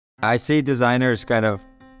I see designers kind of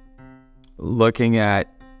looking at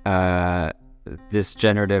this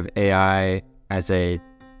generative AI as a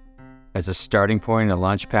starting point, a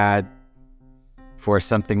launch pad for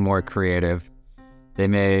something more creative. They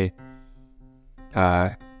may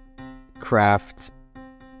craft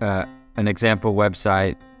an example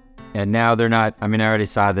website, and now they're not, I already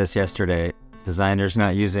saw this yesterday, designers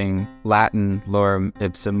not using Latin lorem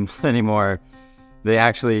ipsum anymore. They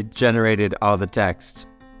actually generated all the text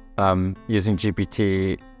using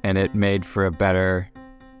GPT, and it made for a better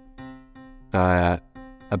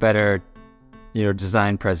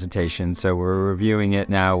design presentation. So we're reviewing it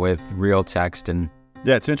now with real text. And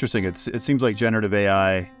yeah, it's interesting. It seems like generative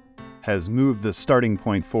AI has moved the starting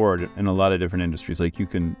point forward in a lot of different industries. Like you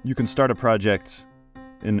can start a project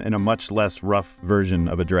in a much less rough version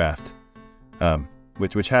of a draft,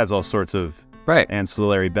 which has all sorts of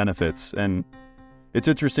ancillary benefits. And it's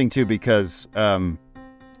interesting too because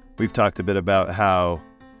we've talked a bit about how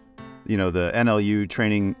the NLU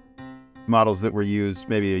training models that were used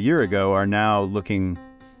maybe a year ago are now looking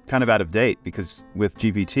kind of out of date, because with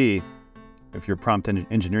GPT, if you're prompt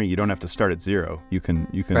engineering, you don't have to start at zero. You can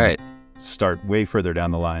start way further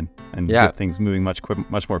down the line and get things moving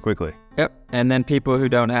much more quickly. Yep. And then people who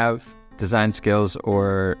don't have design skills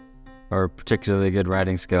or particularly good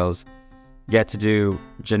writing skills get to do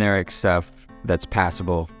generic stuff that's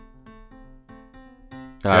passable.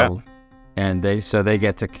 And they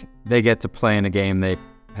get to play in a game they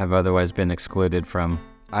have otherwise been excluded from.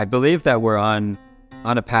 I believe that we're on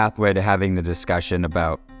a pathway to having the discussion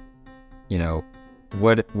about,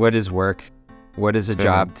 what is work, what is a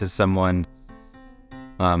job to someone,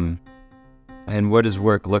 and what does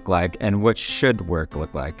work look like, and what should work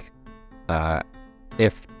look like.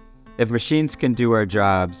 If machines can do our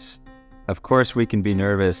jobs, of course we can be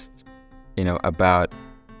nervous, about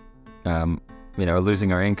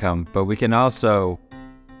losing our income, but we can also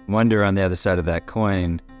wonder on the other side of that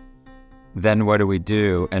coin, then what do we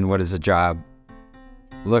do, and what does a job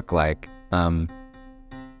look like?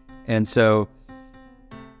 And so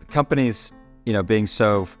companies, being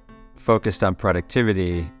so focused on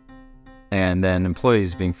productivity, and then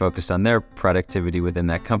employees being focused on their productivity within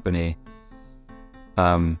that company,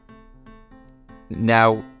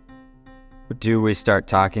 now do we start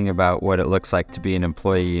talking about what it looks like to be an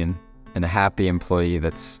employee and a happy employee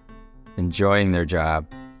that's enjoying their job?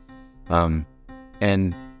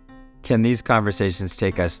 And can these conversations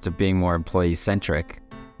take us to being more employee-centric?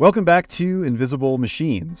 Welcome back to Invisible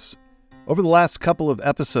Machines. Over the last couple of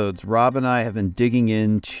episodes, Rob and I have been digging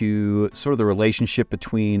into sort of the relationship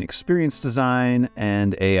between experience design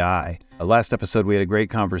and AI. Last episode, we had a great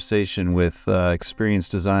conversation with experience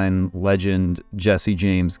design legend Jesse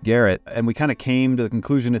James Garrett, and we kind of came to the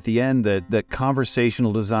conclusion at the end that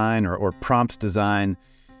conversational design or prompt design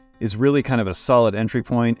is really kind of a solid entry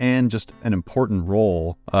point and just an important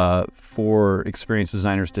role for experienced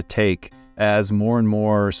designers to take as more and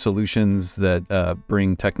more solutions that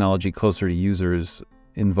bring technology closer to users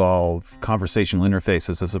involve conversational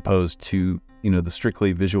interfaces as opposed to, the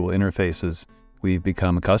strictly visual interfaces we've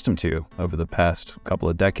become accustomed to over the past couple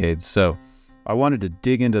of decades. So I wanted to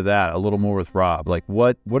dig into that a little more with Rob. Like,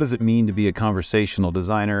 what does it mean to be a conversational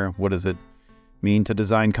designer? What does it mean to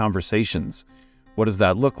design conversations? What does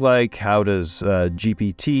that look like? How does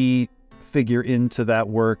GPT figure into that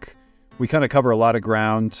work? We kind of cover a lot of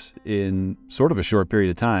ground in sort of a short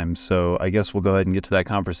period of time, so I guess we'll go ahead and get to that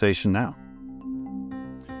conversation now.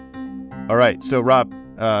 All right, so Rob,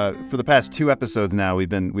 for the past 2 episodes now, we've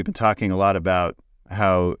been talking a lot about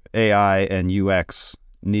how AI and UX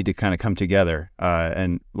need to kind of come together.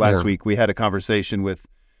 And last week we had a conversation with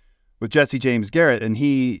Jesse James Garrett, and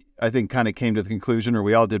he, I think, kind of came to the conclusion, or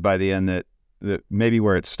we all did by the end, that maybe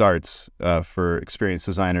where it starts for experienced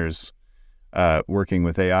designers working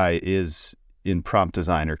with AI is in prompt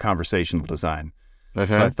design or conversational design.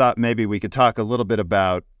 Okay. So I thought maybe we could talk a little bit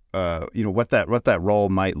about what that role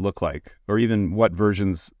might look like, or even what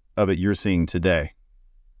versions of it you're seeing today.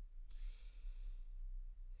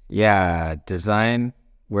 Yeah, design.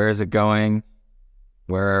 Where is it going?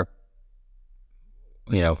 What are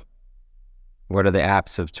the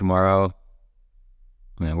apps of tomorrow?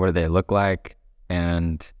 What do they look like?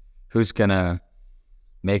 And who's gonna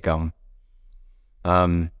make them?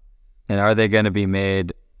 And are they going to be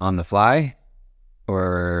made on the fly,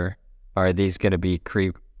 or are these going to be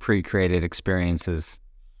pre-created experiences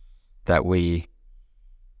that we,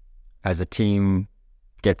 as a team,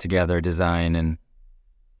 get together, design,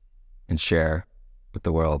 and share with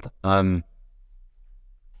the world? And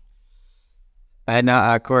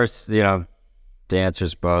of course, the answer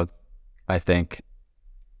is both. I think,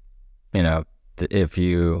 if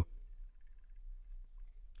you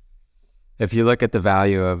if you look at the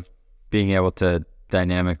value of being able to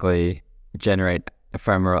dynamically generate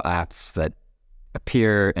ephemeral apps that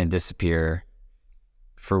appear and disappear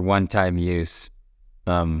for one-time use,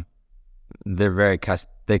 they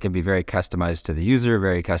can be very customized to the user,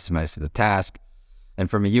 very customized to the task. And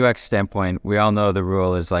from a UX standpoint, we all know the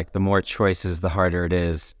rule is like the more choices, the harder it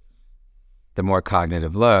is, the more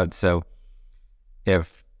cognitive load. So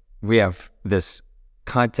if we have this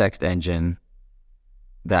context engine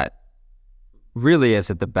that really is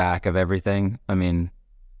at the back of everything, I mean,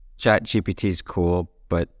 ChatGPT is cool,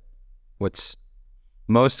 but what's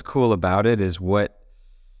most cool about it is what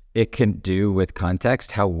it can do with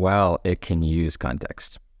context, how well it can use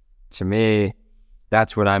context. To me,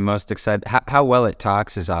 that's what I'm most excited. How well it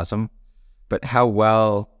talks is awesome, but how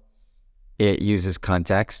well it uses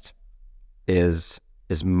context is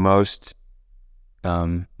most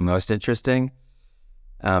interesting.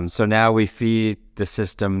 So now we feed the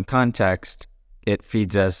system context. It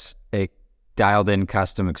feeds us a dialed-in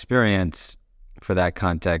custom experience for that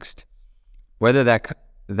context. Whether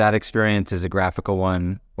that experience is a graphical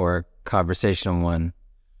one or a conversational one,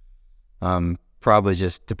 probably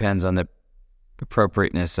just depends on the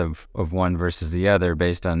appropriateness of one versus the other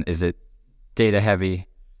based on, is it data heavy,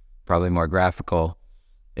 probably more graphical.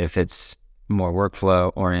 If it's more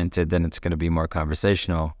workflow oriented, then it's going to be more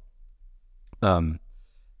conversational.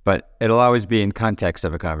 But it'll always be in context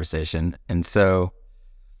of a conversation. And so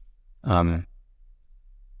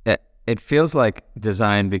it feels like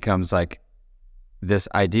design becomes like this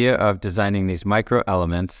idea of designing these micro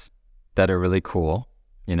elements that are really cool,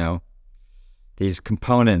 these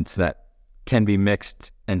components that can be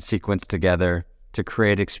mixed and sequenced together to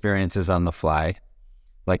create experiences on the fly,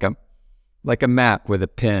 like a map with a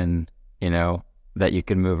pin, that you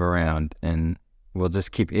can move around. And we'll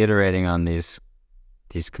just keep iterating on these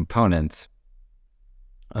components.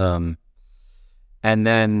 And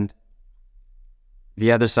then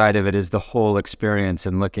the other side of it is the whole experience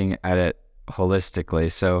and looking at it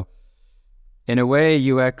holistically. So in a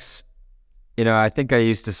way, UX, I think I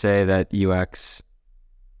used to say that UX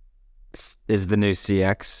is the new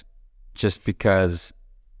CX just because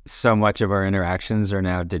so much of our interactions are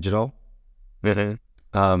now digital.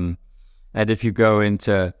 Mm-hmm. And if you go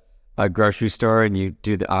into a grocery store and you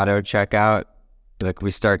do the auto checkout, like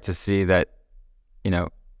we start to see that,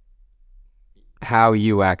 how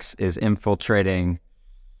UX is infiltrating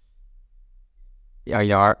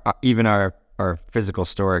even our physical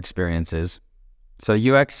store experiences. So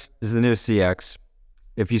UX is the new CX.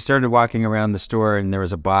 If you started walking around the store and there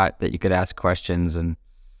was a bot that you could ask questions and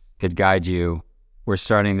could guide you, we're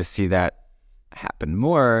starting to see that happen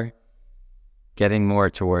more, getting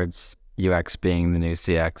more towards UX being the new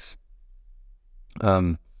CX.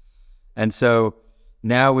 And so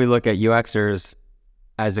now we look at UXers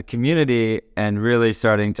as a community and really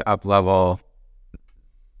starting to up-level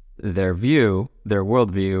their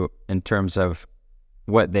worldview in terms of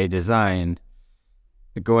what they design,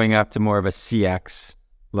 going up to more of a CX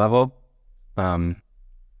level,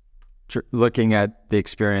 looking at the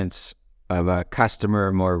experience of a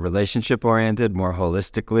customer more relationship-oriented, more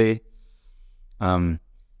holistically, and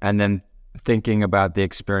then thinking about the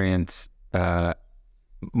experience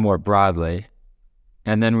more broadly.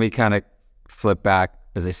 And then we kind of flip back,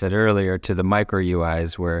 as I said earlier, to the micro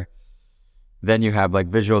UIs, where then you have like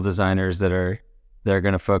visual designers they're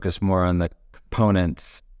going to focus more on the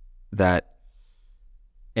components that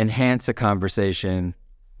enhance a conversation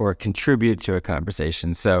or contribute to a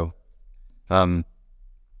conversation. So,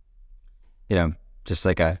 just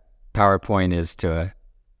like a PowerPoint is to a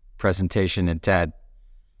presentation in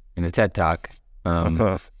a TED Talk,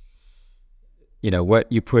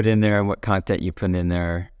 what you put in there and what content you put in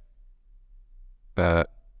there, that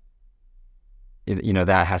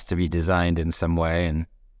has to be designed in some way.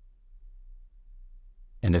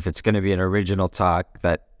 And if it's going to be an original talk,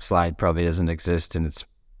 that slide probably doesn't exist, and it's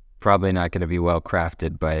probably not going to be well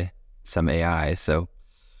crafted by some AI. So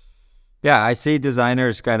yeah, I see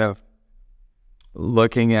designers kind of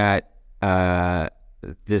looking at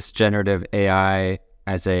this generative AI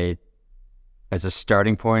as a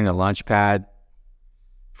starting point, a launch pad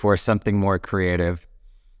for something more creative.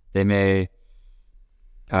 They may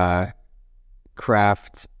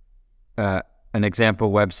craft an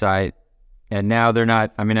example website, and now they're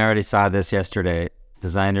not, I already saw this yesterday,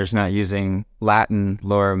 designers not using Latin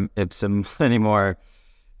lorem ipsum anymore.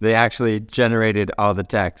 They actually generated all the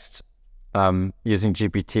text using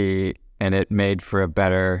GPT, and it made for a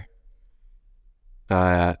better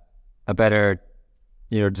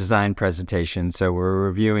design presentation. So we're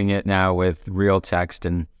reviewing it now with real text,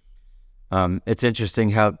 and it's interesting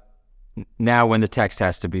how now when the text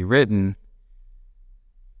has to be written,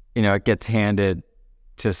 it gets handed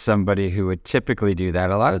to somebody who would typically do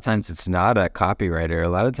that. A lot of times it's not a copywriter. A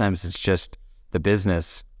lot of times it's just the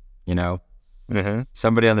business,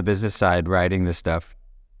 somebody on the business side writing this stuff.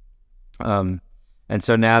 And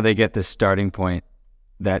so now they get this starting point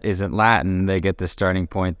that isn't Latin. They get the starting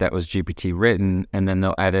point that was GPT written, and then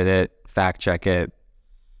they'll edit it, fact check it,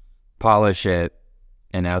 polish it,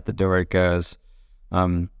 and out the door it goes.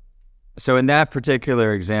 So in that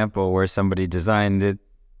particular example where somebody designed it,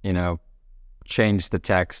 changed the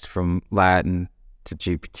text from Latin to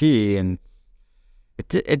GPT, and it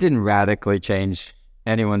didn't radically change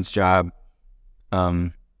anyone's job.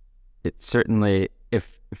 It certainly,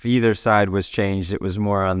 if either side was changed, it was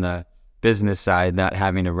more on the business side, not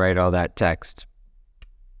having to write all that text.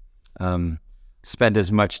 Spend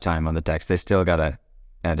as much time on the text. They still got to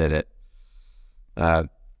edit it. And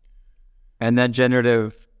then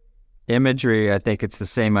generative imagery, I think it's the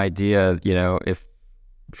same idea. If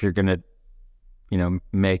you're going to,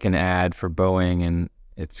 make an ad for Boeing and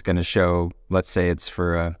it's going to show, let's say it's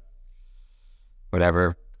for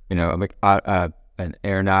whatever, an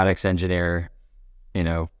aeronautics engineer,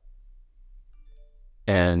 and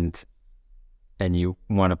you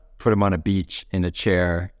want to put him on a beach in a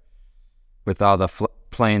chair with all the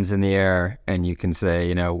planes in the air, and you can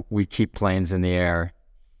say, we keep planes in the air.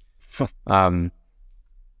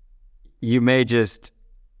 You may just,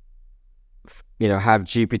 have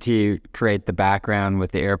GPT create the background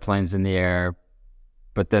with the airplanes in the air,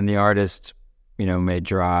 but then the artist, may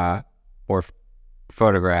draw or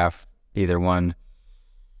photograph, either one,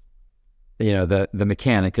 the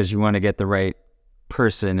mechanic, because you want to get the right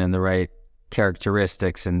person and the right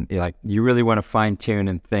characteristics, and you really want to fine tune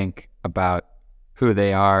and think about who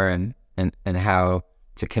they are and how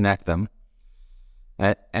to connect them.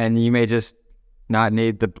 And you may just not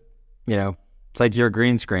need it's like your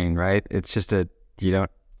green screen, right? It's just you don't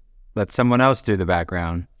let someone else do the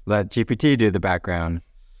background, let GPT do the background.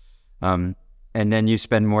 And then you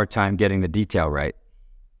spend more time getting the detail right.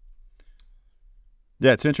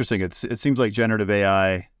 Yeah, it's interesting. It seems like generative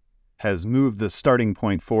AI has moved the starting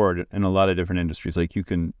point forward in a lot of different industries. Like you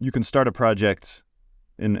can start a project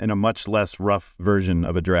in a much less rough version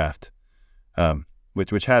of a draft,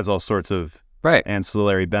 which has all sorts of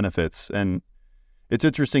ancillary benefits. And it's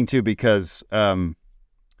interesting too because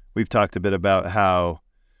we've talked a bit about how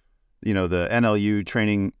the NLU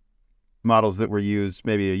training models that were used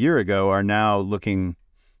maybe a year ago are now looking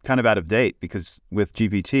kind of out of date, because with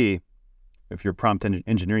GPT, if you're prompt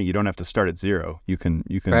engineering, you don't have to start at zero. You can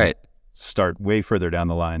start way further down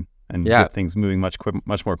the line and get things moving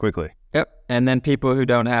much more quickly. Yep. And then people who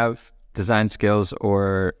don't have design skills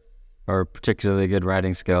or particularly good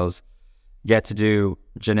writing skills get to do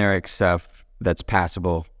generic stuff that's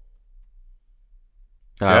passable.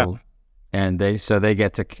 And they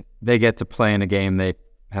get to play in a game they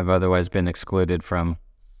have otherwise been excluded from.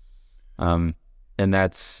 And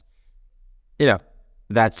that's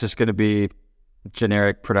just going to be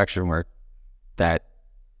generic production work that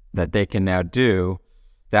they can now do.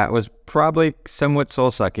 That was probably somewhat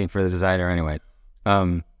soul-sucking for the designer anyway.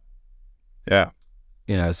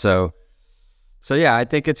 So yeah, I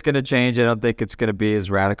think it's going to change. I don't think it's going to be as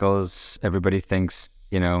radical as everybody thinks.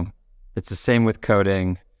 It's the same with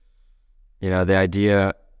coding. The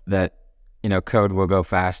idea that, code will go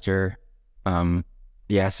faster.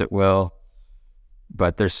 Yes, it will.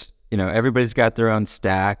 But there's, everybody's got their own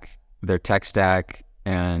stack, their tech stack,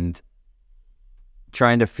 and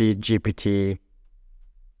trying to feed GPT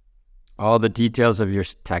all the details of your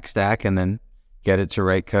tech stack and then get it to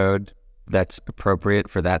write code that's appropriate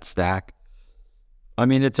for that stack. I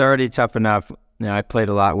mean, it's already tough enough. I played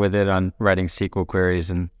a lot with it on writing SQL queries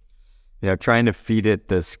and, trying to feed it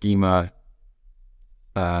the schema,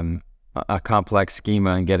 a complex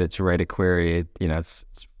schema, and get it to write a query. It's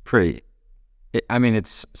pretty, it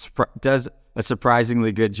does a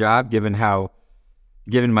surprisingly good job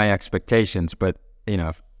given my expectations, but,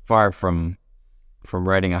 far from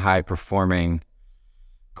writing a high performing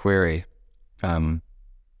query.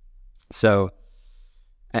 So,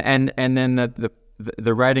 and then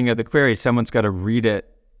the writing of the query, someone's got to read it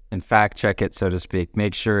and fact check it, so to speak,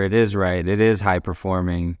 make sure it is right, it is high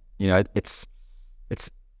performing. It's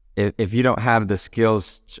if you don't have the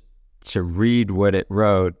skills to read what it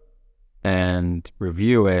wrote and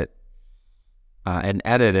review it and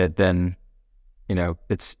edit it, then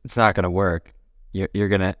it's not going to work. You're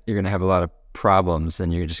gonna have a lot of problems,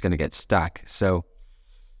 and you're just going to get stuck. So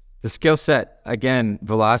the skill set, again,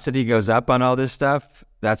 velocity goes up on all this stuff.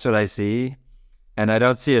 That's what I see. And I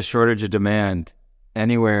don't see a shortage of demand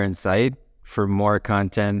anywhere in sight for more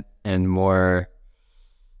content and more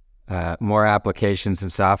more applications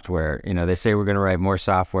and software. They say we're going to write more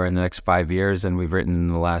software in the next 5 years than we've written in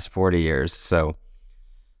the last 40 years. So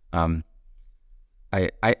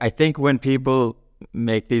I think when people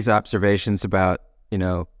make these observations about,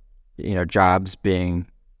 jobs being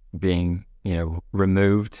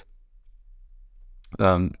removed,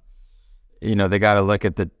 they got to look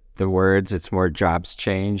at the words. It's more jobs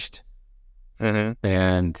changed. Mm-hmm.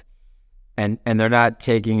 And they're not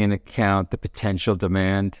taking into account the potential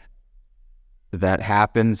demand that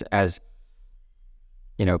happens as,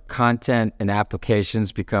 content and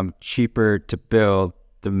applications become cheaper to build,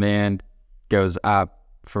 demand goes up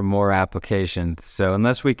for more applications. So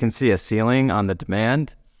unless we can see a ceiling on the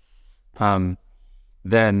demand,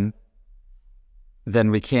 then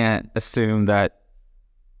we can't assume that,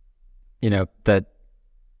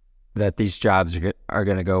 that these jobs are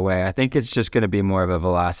going to go away. I think it's just going to be more of a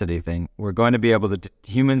velocity thing. We're going to be able to,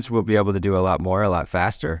 humans will be able to do a lot more, a lot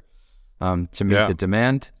faster, to meet the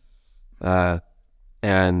demand,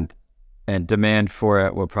 and demand for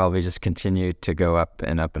it will probably just continue to go up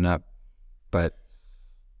and up and up. But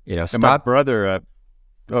And my brother, I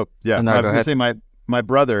was going to say my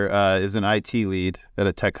brother is an IT lead at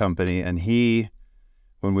a tech company, and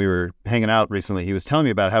when we were hanging out recently, he was telling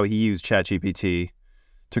me about how he used ChatGPT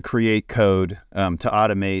to create code to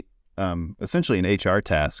automate essentially an HR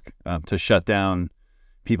task to shut down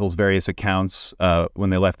people's various accounts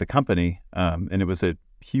when they left the company. And it was a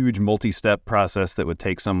huge multi-step process that would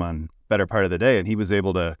take someone better part of the day. And he was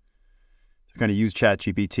able to kind of use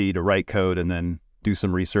ChatGPT to write code and then do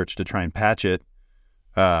some research to try and patch it.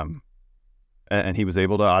 And he was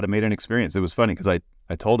able to automate an experience. It was funny because I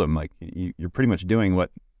told him, like, you're pretty much doing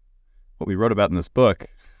what we wrote about in this book.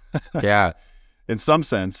 Yeah. In some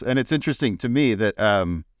sense. And it's interesting to me that,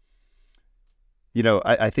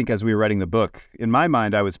 I think as we were writing the book, in my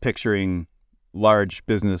mind, I was picturing large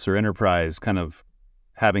business or enterprise kind of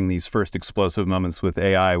having these first explosive moments with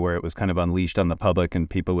AI where it was kind of unleashed on the public and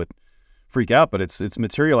people would freak out, but it's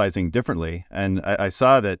materializing differently. And I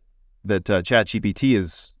saw that ChatGPT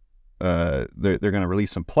is, they're going to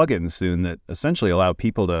release some plugins soon that essentially allow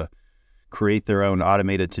people to create their own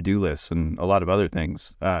automated to-do lists and a lot of other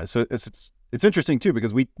things. So it's interesting too,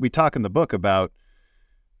 because we talk in the book about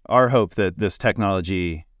our hope that this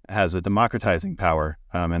technology has a democratizing power.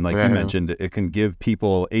 And like you mentioned, it can give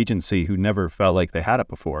people agency who never felt like they had it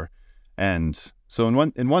before. And so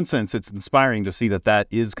in one sense, it's inspiring to see that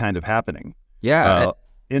is kind of happening. Yeah.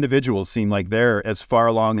 Individuals seem like they're as far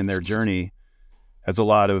along in their journey as a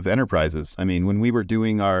lot of enterprises. I mean, when we were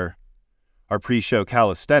doing our pre-show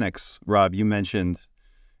calisthenics, Rob, you mentioned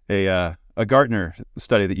a Gartner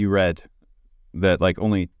study that you read that like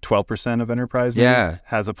only 12% of enterprise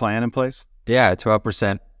has a plan in place. Yeah,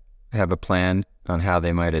 12% have a plan on how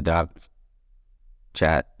they might adopt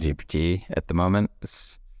ChatGPT at the moment.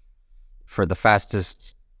 It's for the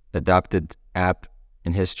fastest adopted app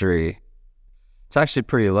in history. It's actually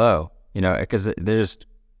pretty low, because they're just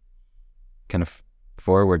kind of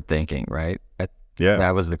forward thinking, right?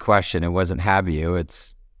 That was the question. It wasn't have you,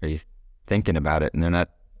 it's are you thinking about it? And they're not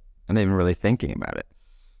even really thinking about it.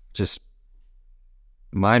 Just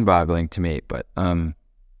mind-boggling to me. But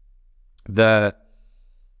the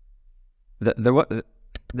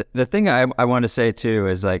thing I want to say too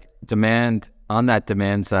is like demand, on that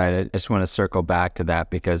demand side, I just want to circle back to that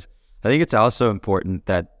because I think it's also important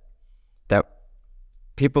that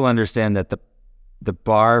people understand that the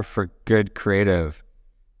bar for good creative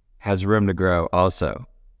has room to grow also.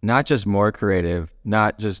 Not just more creative,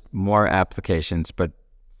 not just more applications, but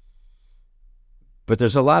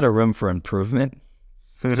there's a lot of room for improvement.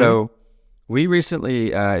 So we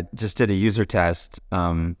recently just did a user test.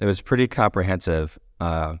 It was pretty comprehensive.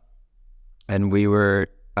 And we were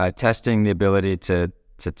testing the ability to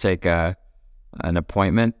take an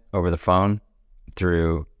appointment over the phone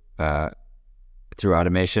through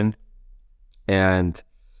automation. And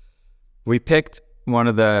we picked one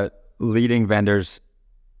of the leading vendors,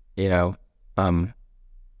 that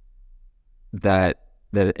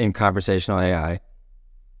in conversational AI,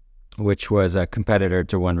 which was a competitor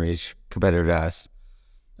to OneReach, competitor to us.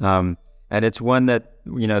 And it's one that,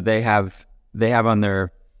 they have on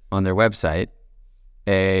their website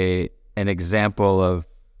an example of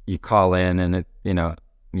you call in and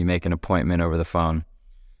you make an appointment over the phone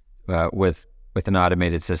with an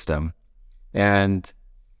automated system. And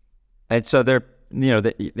so they're,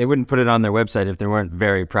 they wouldn't put it on their website if they weren't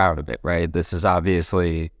very proud of it, right? This is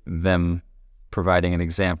obviously them providing an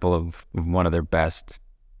example of one of their best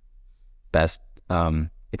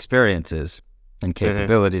experiences and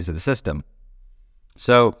capabilities of the system.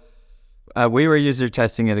 So we were user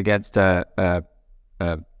testing it against a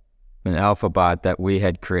an alpha bot that we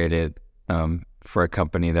had created for a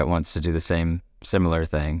company that wants to do the similar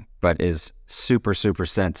thing, but is super, super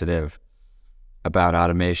sensitive about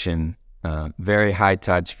automation, very high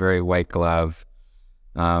touch, very white glove,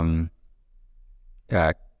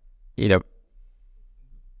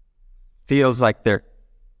 feels like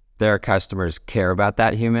their customers care about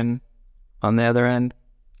that human on the other end,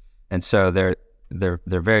 and so they're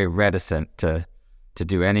very reticent to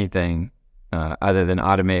do anything other than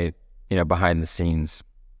automate, behind the scenes,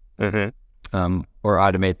 or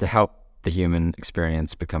automate to help the human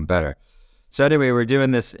experience become better. So anyway, we're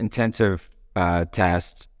doing this intensive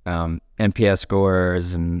test, NPS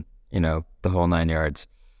scores, and the whole 9 yards,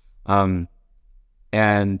 and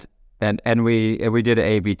we did an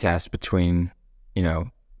A/B test between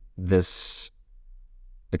this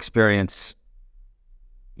experience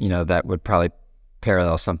that would probably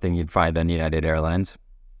parallel something you'd find on United Airlines,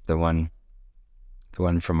 the one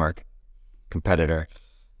from our competitor,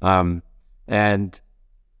 and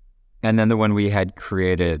then the one we had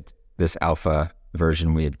created, this alpha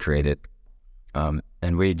version we had created,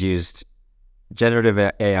 and we'd used generative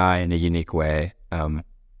AI in a unique way,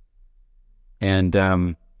 and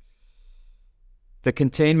the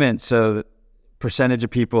containment, so the percentage of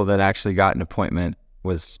people that actually got an appointment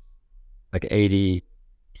was like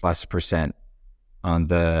 80+% on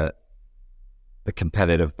the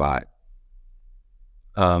competitive bot,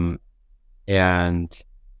 and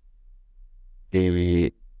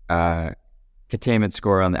the containment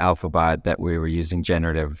score on the alpha bot that we were using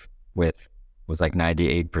generative with was like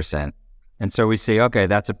 98%. And so we see, okay,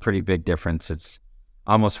 that's a pretty big difference. It's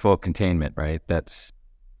almost full containment, right? That's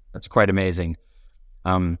quite amazing.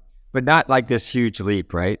 But not like this huge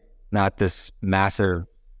leap, right? Not this massive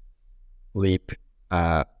leap.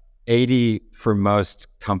 80 for most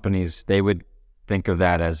companies, they would think of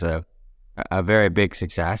that as a very big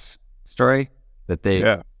success story that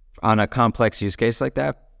they, on a complex use case like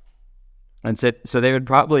that. And so they would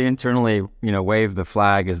probably internally, wave the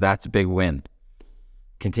flag as that's a big win.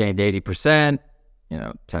 Contained 80%,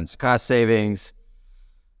 tons of cost savings.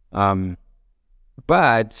 But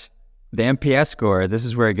the NPS score, this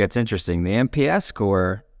is where it gets interesting. The NPS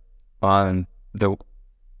score on the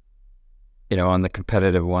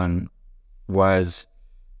competitive one was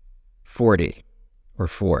 40 or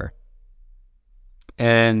 4.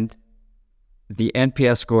 And the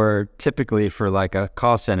NPS score typically for like a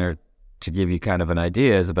call center, to give you kind of an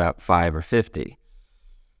idea, is about 5 or 50.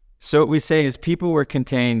 So what we say is people were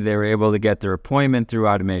contained, they were able to get their appointment through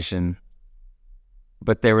automation,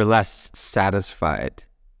 but they were less satisfied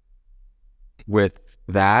with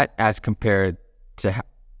that as compared to,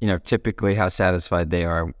 typically how satisfied they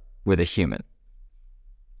are with a human.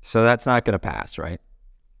 So that's not going to pass, right?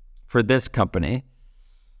 For this company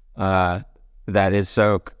that is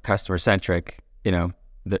so customer centric,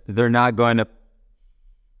 they're not going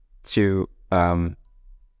to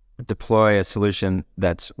deploy a solution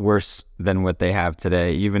that's worse than what they have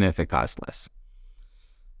today, even if it costs less.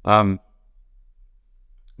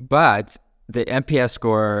 But the NPS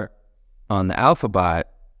score on the alpha bot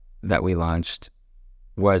that we launched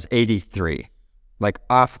was 83, like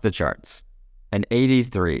off the charts. An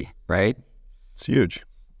 83, right? It's huge.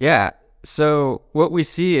 Yeah. So what we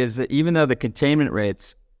see is that even though the containment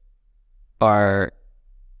rates are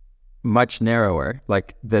much narrower,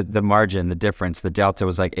 like the margin, the difference, the delta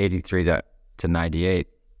was like 83 to 98.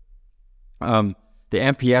 The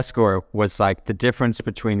NPS score was like the difference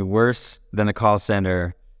between worse than a call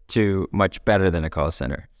center to much better than a call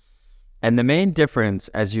center. And the main difference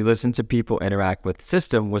as you listen to people interact with the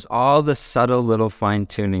system was all the subtle little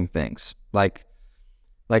fine-tuning things, like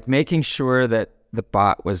making sure that the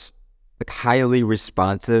bot was like highly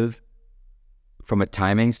responsive from a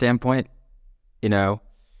timing standpoint,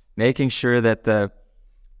 making sure that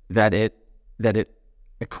it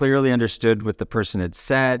clearly understood what the person had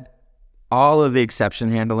said, all of the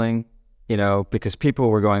exception handling, because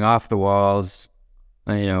people were going off the walls,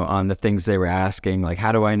 on the things they were asking, like,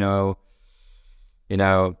 how do I know,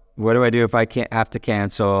 what do I do if I can't have to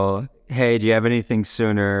cancel? Hey, do you have anything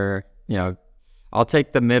sooner? I'll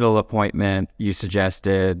take the middle appointment you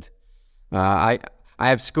suggested. I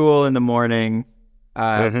have school in the morning,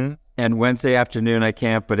 and Wednesday afternoon I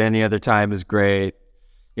can't, but any other time is great.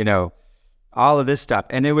 All of this stuff.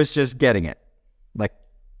 And it was just getting it, like,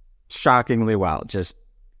 shockingly well, just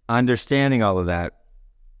understanding all of that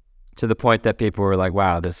to the point that people were like,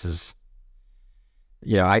 wow, this is,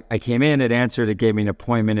 I came in, it answered, it gave me an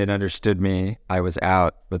appointment, it understood me, I was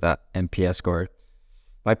out with that NPS score.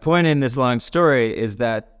 My point in this long story is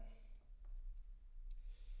that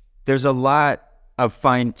there's a lot of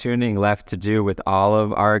fine tuning left to do with all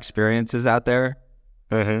of our experiences out there.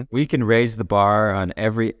 We can raise the bar on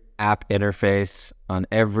every app interface, on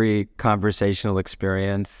every conversational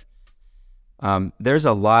experience. There's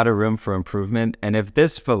a lot of room for improvement. And if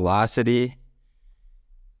this velocity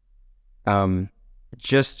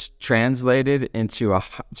just translated into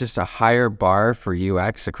just a higher bar for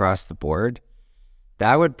UX across the board,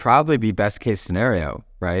 that would probably be best case scenario,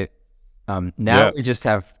 right? Now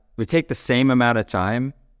we take the same amount of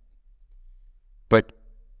time, but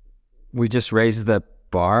we just raise the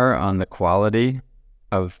bar on the quality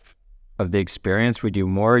of the experience. We do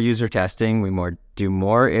more user testing, we do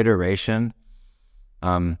more iteration,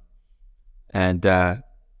 and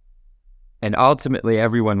ultimately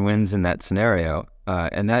everyone wins in that scenario.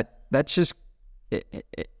 And that's just,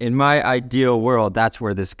 in my ideal world, that's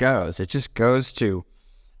where this goes. It just goes to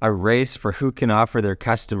a race for who can offer their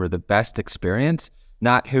customer the best experience,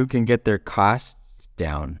 not who can get their costs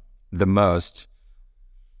down the most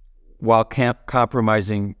while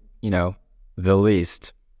compromising, the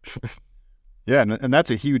least. Yeah, and that's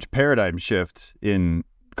a huge paradigm shift in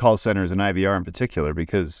call centers and IVR in particular,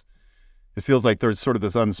 because it feels like there's sort of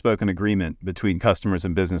this unspoken agreement between customers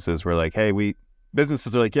and businesses where like, hey,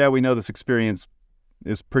 businesses are like, yeah, we know this experience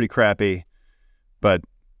is pretty crappy, but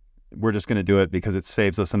we're just going to do it because it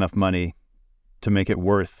saves us enough money to make it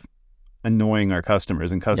worth annoying our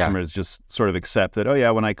customers. And customers just sort of accept that, oh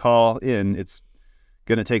yeah, when I call in, it's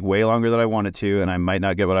going to take way longer than I want it to, and I might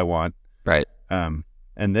not get what I want. Right. And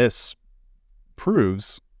this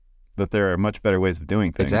proves that there are much better ways of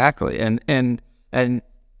doing things. Exactly. And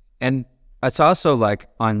it's also like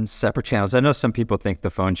on separate channels. I know some people think the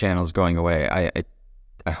phone channel is going away.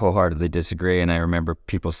 I wholeheartedly disagree. And I remember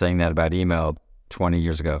people saying that about email 20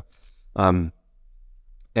 years ago. And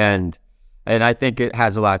I think it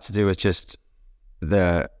has a lot to do with just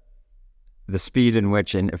the speed in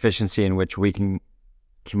which and efficiency in which we can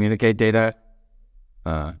communicate data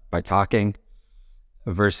by talking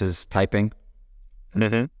versus typing.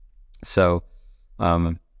 So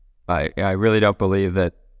I really don't believe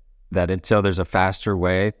that until there's a faster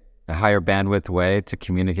way, a higher bandwidth way to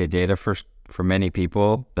communicate data for many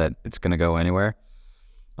people, that it's going to go anywhere.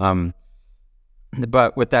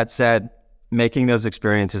 But with that said, making those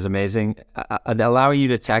experiences amazing, allowing you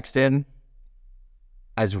to text in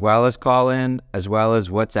as well as call in, as well as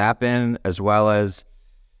WhatsApp in, as well as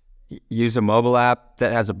use a mobile app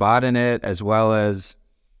that has a bot in it, as well as,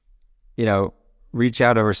 reach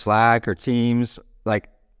out over Slack or Teams, like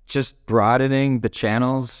just broadening the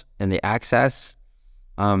channels and the access,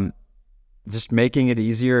 just making it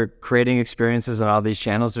easier, creating experiences on all these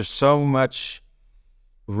channels. There's so much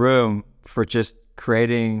room for just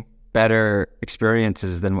creating better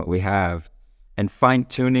experiences than what we have. And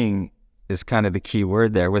fine-tuning is kind of the key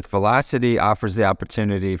word there. With velocity offers the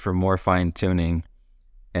opportunity for more fine-tuning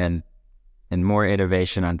and more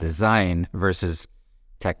innovation on design versus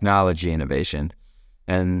technology innovation.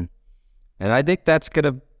 And I think that's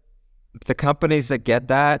the companies that get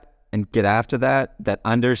that and get after that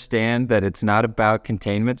understand that it's not about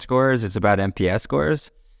containment scores, it's about NPS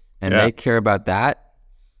scores, and they care about that.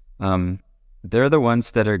 They're the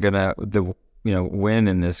ones that are gonna win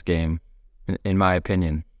in this game, in my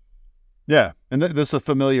opinion. Yeah, and this is a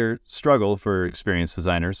familiar struggle for experienced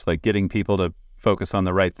designers, like getting people to focus on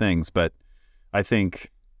the right things. But I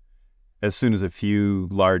think as soon as a few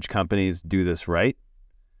large companies do this right,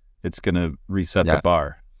 it's going to reset the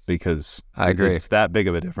bar, because I agree. It's that big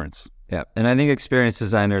of a difference. Yeah, and I think experienced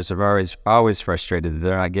designers are always frustrated that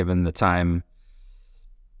they're not given the time,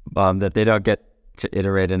 that they don't get to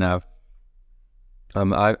iterate enough.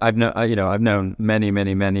 I've known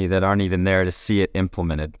many that aren't even there to see it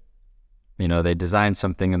implemented. They design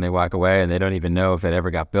something and they walk away and they don't even know if it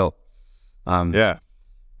ever got built.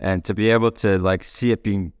 And to be able to see it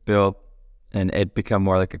being built and it become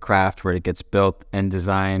more like a craft where it gets built and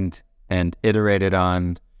designed and iterated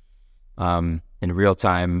on in real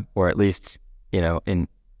time, or at least at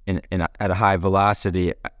a high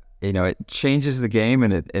velocity, it changes the game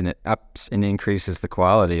and it ups and increases the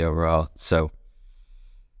quality overall. So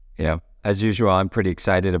as usual, I'm pretty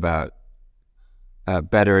excited about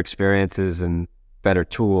better experiences and better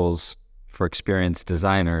tools for experienced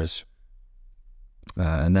designers,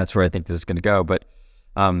 and that's where I think this is going to go. But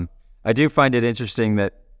I do find it interesting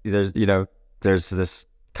that there's this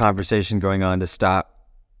conversation going on to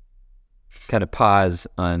kind of pause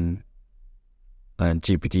on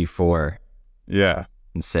GPT-4. Yeah.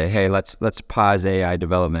 And say, hey, let's pause AI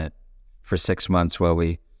development for 6 months while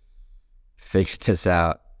we figure this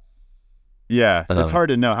out. Yeah, it's hard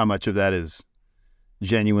to know how much of that is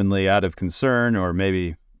genuinely out of concern or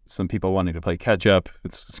maybe some people wanting to play catch up.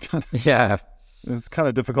 It's kind of Yeah. it's kind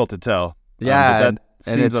of difficult to tell. Yeah. But that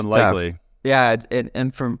and seems it's unlikely. tough. Yeah.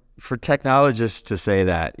 And for technologists to say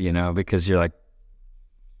that, because you're like,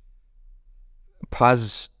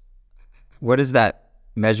 pause, what is that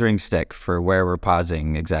measuring stick for where we're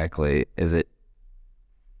pausing exactly? Is it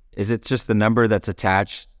just the number that's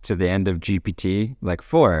attached to the end of GPT, like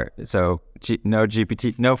 4? So no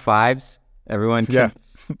GPT, no 5s. Everyone can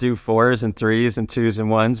do 4s and 3s and 2s and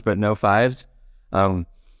 1s, but no 5s.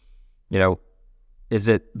 Is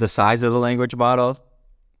it the size of the language model?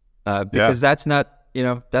 Because that's not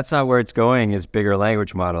where it's going, is bigger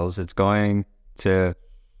language models. It's going to,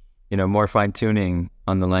 more fine tuning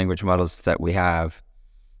on the language models that we have.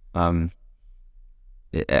 I'm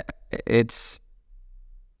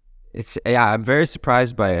very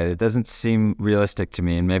surprised by it. It doesn't seem realistic to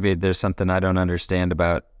me, and maybe there's something I don't understand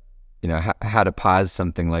about, how to pause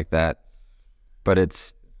something like that. But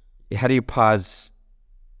how do you pause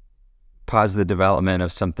the development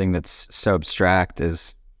of something that's so abstract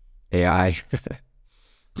as AI?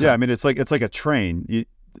 Yeah, I mean, it's like a train. You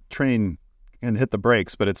train and hit the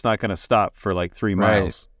brakes, but it's not going to stop for like 3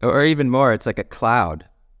 miles. Right. Or even more, it's like a cloud.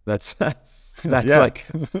 That's like,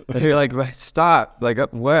 you're like, stop, like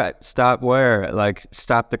what? Stop where? Like,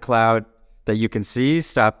 stop the cloud that you can see,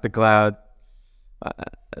 stop the cloud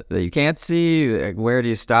that you can't see. Like, where do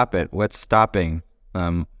you stop it? What's stopping?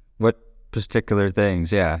 What particular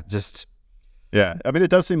things? Yeah, I mean, it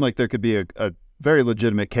does seem like there could be a very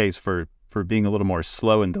legitimate case for being a little more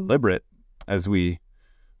slow and deliberate as we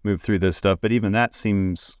move through this stuff, but even that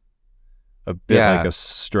seems a bit like a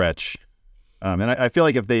stretch. And I feel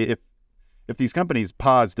like if these companies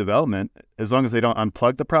pause development, as long as they don't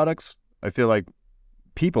unplug the products, I feel like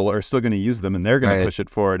people are still going to use them and they're going to push it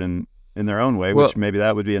forward in their own way, which maybe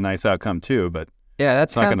that would be a nice outcome too, but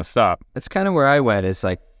that's not going to stop. That's kind of where I went, is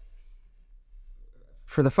like,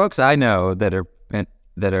 for the folks I know that are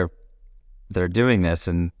doing this,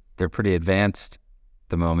 and they're pretty advanced at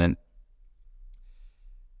the moment,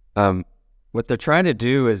 what they're trying to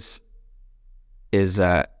do is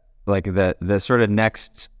like the sort of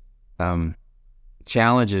next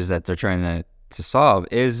challenges that they're trying to solve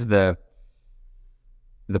is the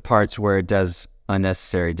parts where it does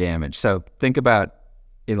unnecessary damage. So think about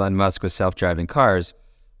Elon Musk with self-driving cars.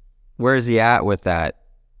 Where is he at with that?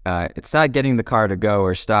 It's not getting the car to go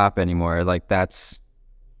or stop anymore. Like that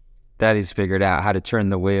he's figured out. How to turn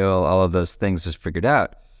the wheel, all of those things is figured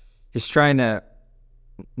out. He's trying to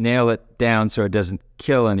nail it down so it doesn't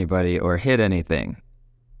kill anybody or hit anything,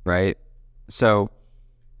 right? So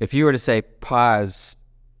if you were to say pause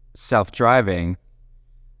self-driving,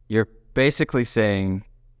 you're basically saying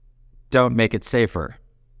don't make it safer,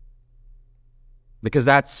 because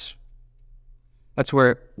that's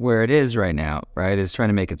where it is right now, right? Is trying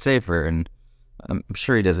to make it safer, and I'm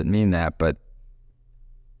sure he doesn't mean that, but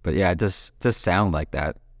yeah, it does sound like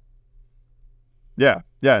that. Yeah,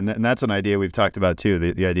 and that's an idea we've talked about too.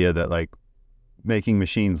 The idea that like making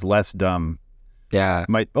machines less dumb,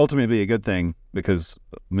 might ultimately be a good thing, because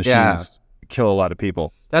machines kill a lot of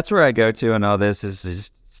people. That's where I go to on all this. Is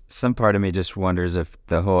just some part of me just wonders if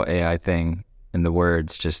the whole AI thing and the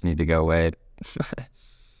words just need to go away.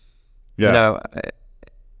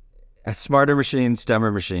 Smarter machines,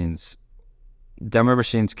 dumber machines. Dumber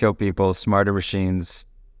machines kill people. Smarter machines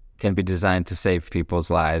can be designed to save people's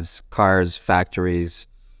lives. Cars, factories,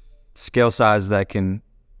 skill saws that can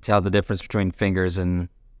tell the difference between fingers and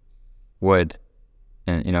wood,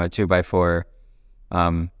 and a 2x4.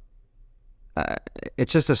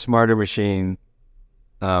 It's just a smarter machine,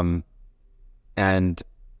 and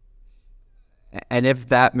if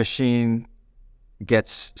that machine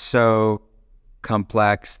gets so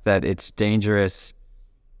complex that it's dangerous,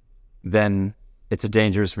 then it's a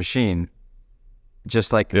dangerous machine.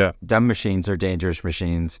 Just like dumb machines are dangerous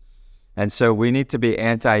machines. And so we need to be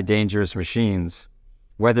anti-dangerous machines,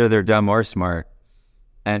 whether they're dumb or smart,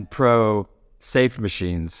 and pro-safe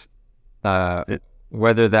machines,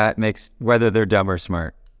 whether they're dumb or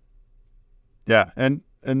smart. Yeah, and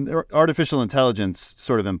artificial intelligence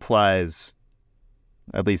sort of implies,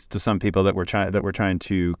 at least to some people, that we're trying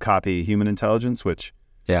to copy human intelligence, which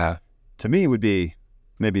to me would be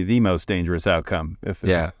maybe the most dangerous outcome. If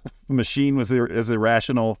a machine was as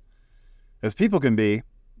irrational as people can be,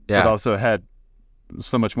 but also had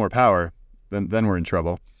so much more power, then we're in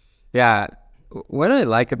trouble. Yeah. What I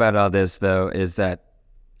like about all this, though, is that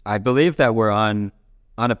I believe that we're on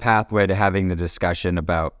a pathway to having the discussion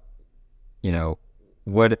about,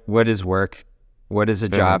 what is work, what is a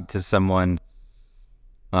job to someone,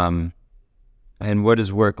 and what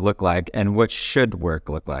does work look like, and what should work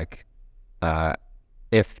look like.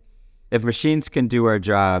 if machines can do our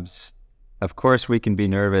jobs, of course we can be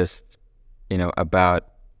nervous, about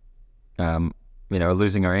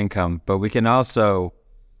losing our income, but we can also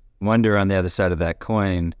wonder on the other side of that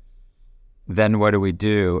coin, then what do we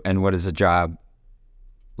do, and what does a job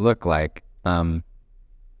look like? And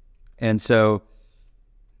so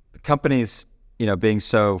companies, being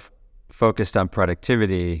so focused on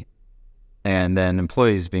productivity, and then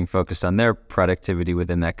employees being focused on their productivity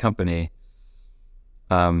within that company,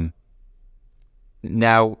 now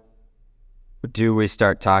do we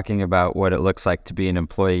start talking about what it looks like to be an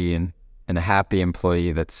employee and a happy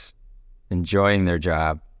employee that's enjoying their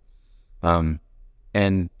job?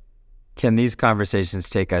 And can these conversations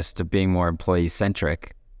take us to being more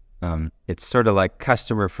employee-centric? It's sort of like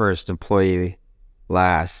customer first, employee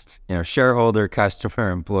last. Shareholder,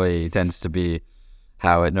 customer, employee tends to be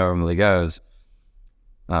how it normally goes.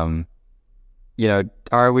 Are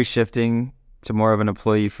we shifting to more of an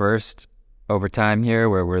employee first over time here,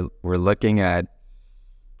 where we're looking at,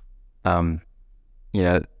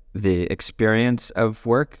 the experience of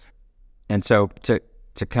work? And so to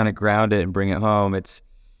kind of ground it and bring it home,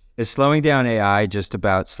 is slowing down AI just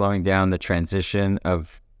about slowing down the transition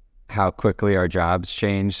of how quickly our jobs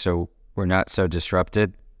change, so we're not so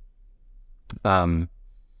disrupted and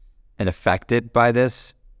affected by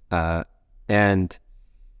this? And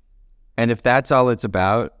if that's all it's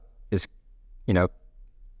about, is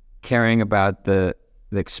caring about the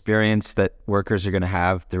experience that workers are going to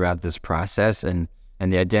have throughout this process, and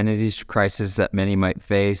the identity crisis that many might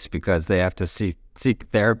face because they have to seek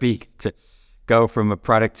therapy to go from a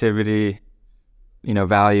productivity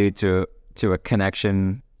value to a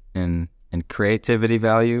connection and creativity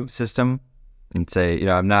value system, and say,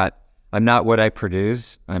 I'm not what I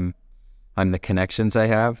produce, I'm the connections I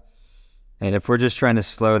have. And if we're just trying to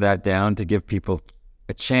slow that down to give people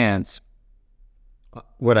a chance,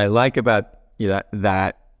 what I like about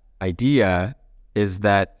that idea is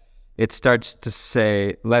that it starts to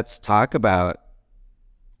say, let's talk about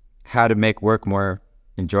how to make work more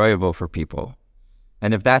enjoyable for people.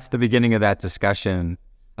 And if that's the beginning of that discussion,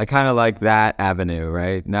 I kind of like that avenue,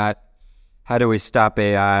 right? Not how do we stop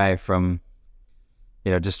AI from,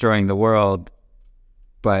 destroying the world,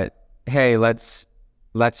 but hey, let's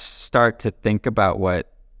start to think about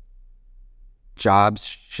what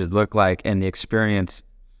jobs should look like and the experience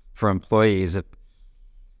for employees. If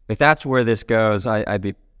that's where this goes, I'd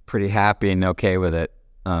be pretty happy and okay with it.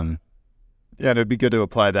 Yeah, and it'd be good to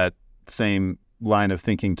apply that same line of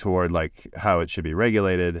thinking toward like how it should be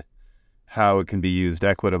regulated, how it can be used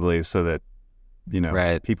equitably, so that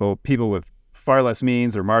right. people with far less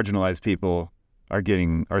means or marginalized people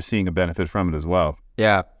are seeing a benefit from it as well.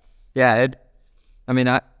 Yeah. There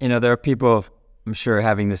are people, I'm sure,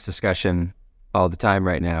 having this discussion all the time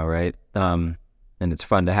right now, right? And it's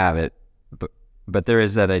fun to have it, but there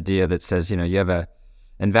is that idea that says, you have a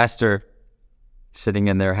investor sitting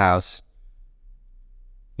in their house,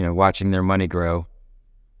 watching their money grow.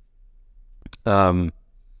 And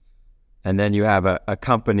then you have a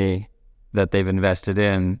company that they've invested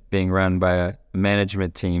in being run by a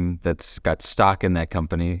management team that's got stock in that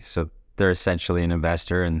company. So they're essentially an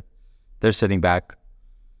investor, and they're sitting back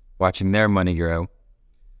watching their money grow,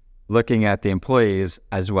 looking at the employees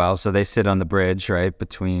as well. So they sit on the bridge, right,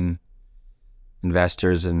 between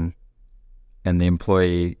investors and the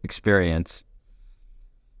employee experience.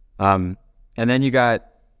 And then you got,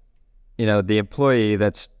 the employee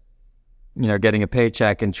that's, getting a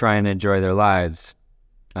paycheck and trying to enjoy their lives.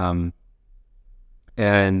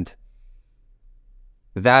 And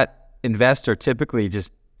that investor typically they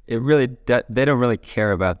don't really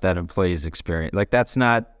care about that employee's experience. Like that's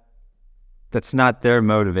not their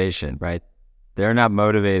motivation, right? They're not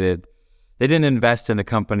motivated. They didn't invest in a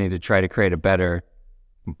company to try to create a better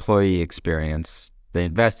employee experience. They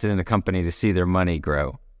invested in a company to see their money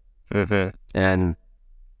grow. Mm-hmm. And,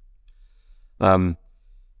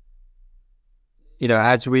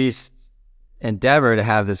 as we endeavor to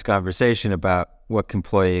have this conversation about what can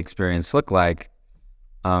employee experience look like,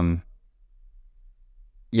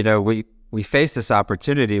 we face this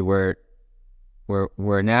opportunity where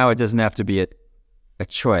now it doesn't have to be a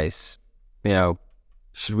choice.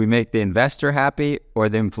 Should we make the investor happy or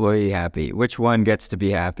the employee happy? Which one gets to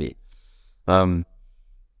be happy?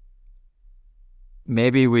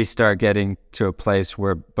 Maybe we start getting to a place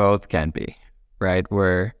where both can be, right?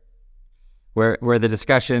 Where the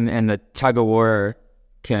discussion and the tug of war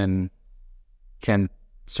can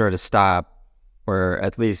sort of stop, or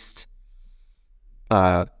at least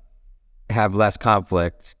have less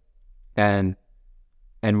conflict, and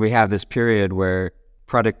we have this period where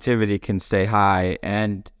productivity can stay high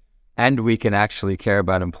and and we can actually care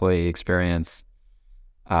about employee experience,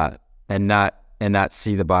 and not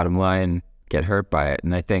see the bottom line get hurt by it.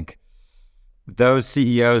 And I think those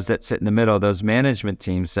CEOs that sit in the middle, those management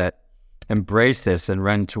teams that embrace this and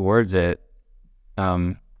run towards it,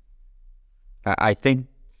 I think,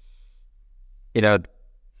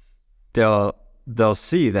 they'll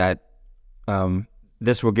see that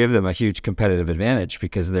this will give them a huge competitive advantage,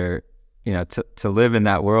 because they're, to live in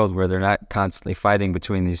that world where they're not constantly fighting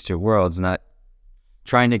between these two worlds, not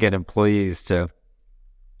trying to get employees to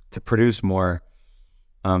produce more,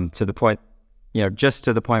 to the point, just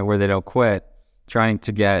to the point where they don't quit, trying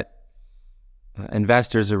to get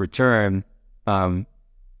investors a return, while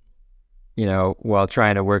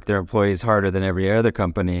trying to work their employees harder than every other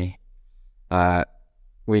company.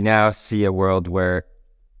 We now see a world where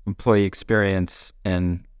employee experience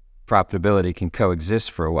and profitability can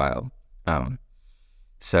coexist for a while.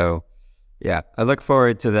 So yeah, I look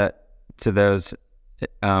forward to those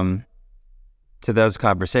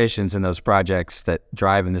conversations and those projects that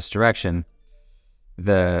drive in this direction.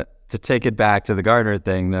 To take it back to the Gartner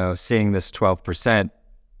thing, though, seeing this 12%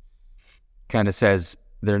 kind of says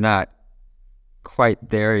they're not quite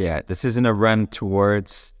there yet. This isn't a run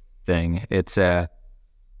towards thing. It's a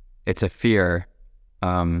fear,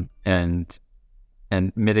 and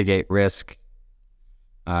mitigate risk,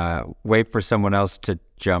 wait for someone else to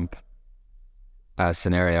jump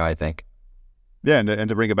scenario, I think. Yeah, and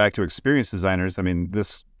to bring it back to experience designers, I mean,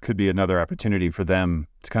 this could be another opportunity for them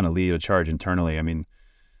to kind of lead a charge internally. I mean,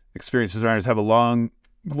 experience designers have a long,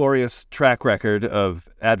 glorious track record of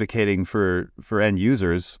advocating for end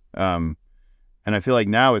users. And I feel like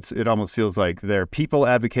now it almost feels like they're people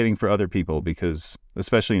advocating for other people, because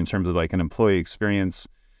especially in terms of like an employee experience,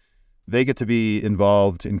 they get to be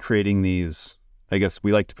involved in creating these, I guess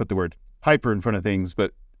we like to put the word hyper in front of things,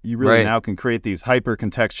 but you really now can create these hyper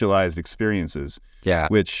contextualized experiences. Yeah.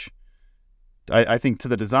 Which I think to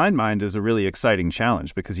the design mind is a really exciting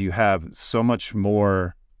challenge, because you have so much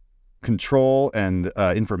more control and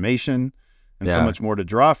information and so much more to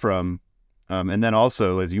draw from. And then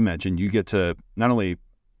also, as you mentioned, you get to not only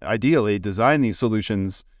ideally design these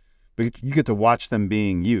solutions, but you get to watch them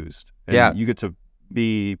being used. And you get to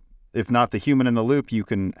be, if not the human in the loop, you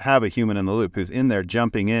can have a human in the loop who's in there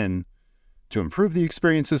jumping in to improve the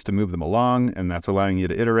experiences, to move them along, and that's allowing you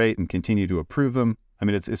to iterate and continue to improve them. I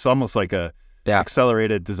mean, it's almost like a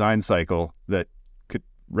accelerated design cycle that could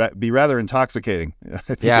be rather intoxicating, I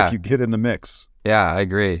think, if you get in the mix. Yeah, I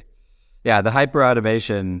agree. Yeah, the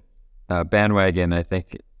hyper-automation bandwagon, I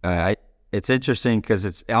think, it's interesting because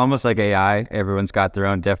it's almost like AI. Everyone's got their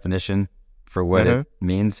own definition for what it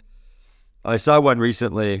means. I saw one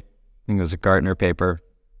recently, I think it was a Gartner paper,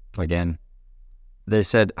 again. They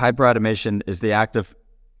said hyper-automation is the act of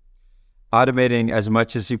automating as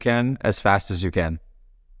much as you can, as fast as you can.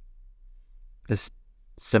 It's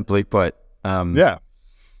simply put. And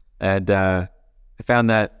I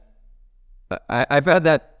found that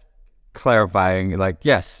clarifying. Like,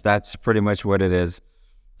 yes, that's pretty much what it is.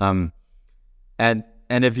 And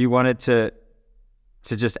if you wanted to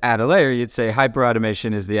just add a layer, you'd say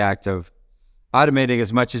hyper-automation is the act of automating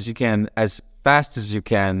as much as you can, as fast as you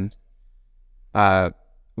can,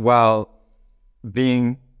 while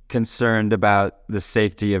being concerned about the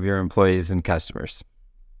safety of your employees and customers.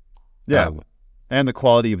 And the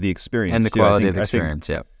quality of the experience. And the quality of the experience,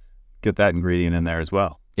 Get that ingredient in there as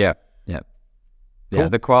well. Cool. Yeah,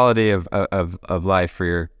 the quality of life for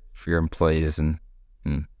your employees and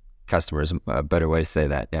customers, a better way to say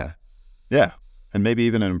that, Yeah, and maybe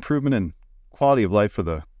even an improvement in quality of life for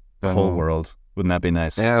the whole world. Wouldn't that be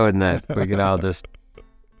nice? Yeah, wouldn't that? We could all just...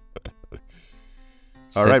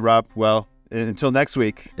 All right, Rob. Well, until next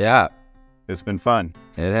week. Yeah. It's been fun.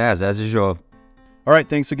 It has, as usual. All right,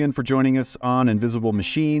 thanks again for joining us on Invisible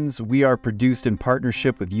Machines. We are produced in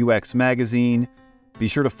partnership with UX Magazine. Be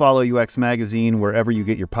sure to follow UX Magazine wherever you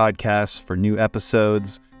get your podcasts for new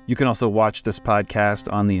episodes. You can also watch this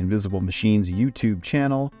podcast on the Invisible Machines YouTube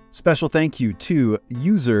channel. Special thank you to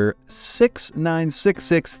user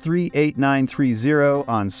 6966388930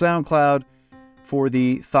 on SoundCloud for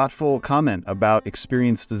the thoughtful comment about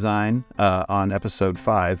experience design on episode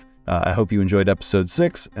 5. I hope you enjoyed episode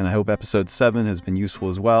 6, and I hope episode 7 has been useful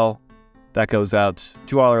as well. That goes out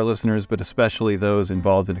to all our listeners, but especially those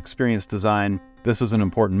involved in experience design. This is an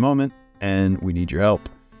important moment, and we need your help.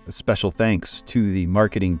 A special thanks to the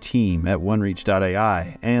marketing team at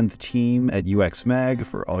OneReach.ai and the team at UX Mag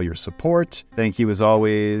for all your support. Thank you, as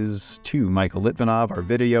always, to Michael Litvinov, our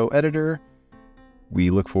video editor. We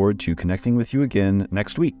look forward to connecting with you again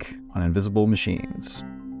next week on Invisible Machines.